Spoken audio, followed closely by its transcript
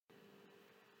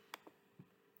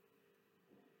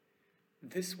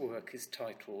This work is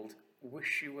titled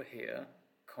Wish You Were Here,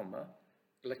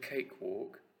 Le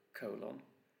Cakewalk,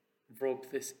 Rob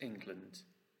This England,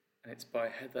 and it's by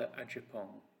Heather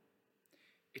Agyepong.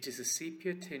 It is a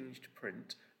sepia-tinged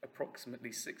print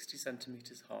approximately 60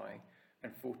 centimetres high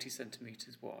and 40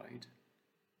 centimetres wide.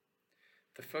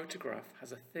 The photograph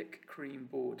has a thick cream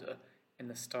border in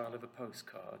the style of a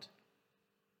postcard.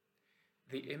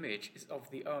 The image is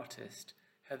of the artist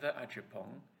Heather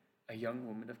Agyepong, a young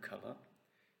woman of colour,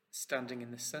 standing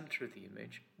in the centre of the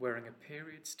image wearing a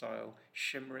period-style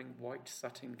shimmering white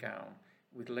satin gown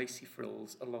with lacy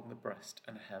frills along the breast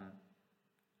and hem.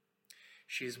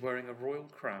 She is wearing a royal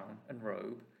crown and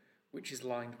robe, which is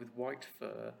lined with white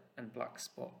fur and black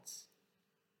spots.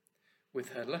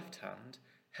 With her left hand,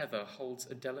 Heather holds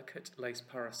a delicate lace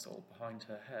parasol behind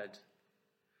her head.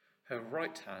 Her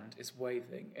right hand is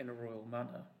waving in a royal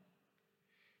manner.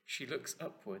 She looks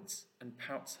upwards and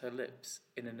pouts her lips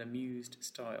in an amused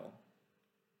style.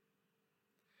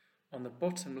 On the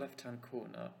bottom left-hand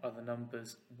corner are the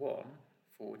numbers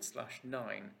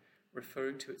 1/9,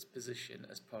 referring to its position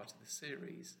as part of the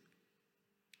series.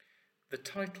 The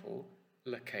title,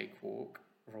 Le Cakewalk,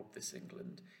 Rob This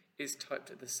England, is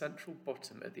typed at the central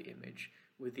bottom of the image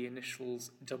with the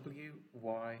initials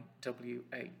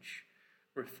WYWH,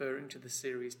 referring to the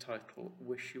series title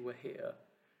Wish You Were Here,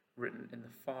 written in the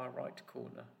far right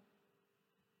corner.